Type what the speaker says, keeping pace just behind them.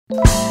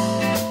Hello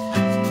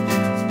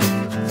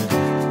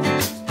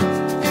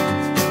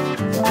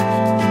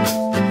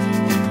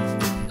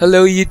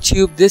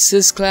YouTube, this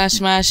is Clash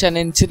Mash, and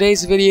in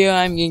today's video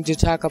I'm going to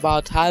talk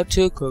about how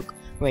to cook.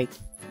 Wait,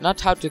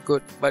 not how to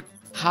cook, but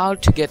how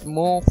to get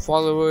more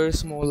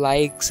followers, more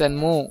likes and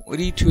more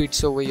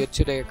retweets over your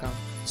Twitter account.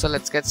 So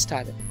let's get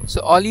started.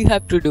 So all you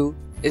have to do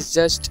is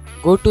just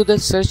go to the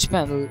search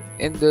panel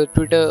in the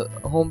Twitter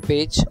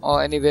homepage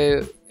or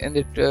anywhere in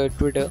the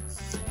Twitter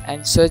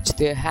and search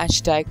the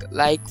hashtag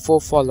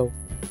like4follow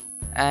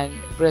and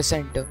press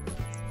enter.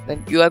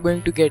 Then you are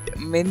going to get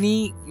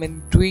many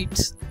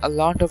tweets, a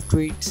lot of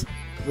tweets,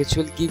 which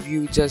will give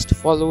you just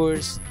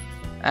followers,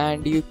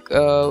 and you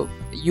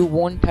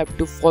won't have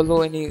to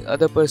follow any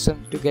other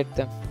person to get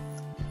them.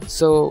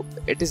 So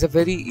it is a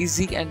very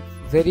easy and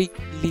very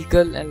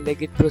legal and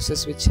legit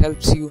process which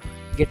helps you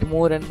get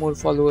more and more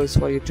followers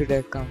for your Twitter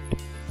account.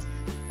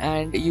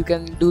 And you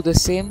can do the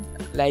same,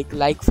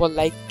 like for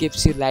like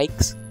gives you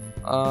likes.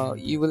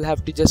 You will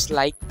have to just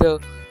like the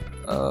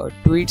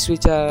tweets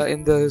which are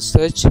in the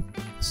search.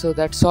 So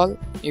that's all.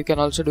 You can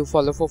also do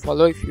follow for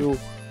follow if you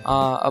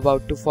are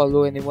about to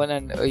follow anyone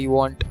and you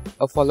want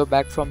a follow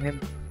back from him.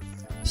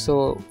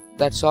 So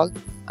that's all.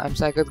 I'm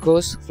Saket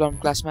Ghosh from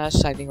Clash Mash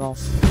signing off.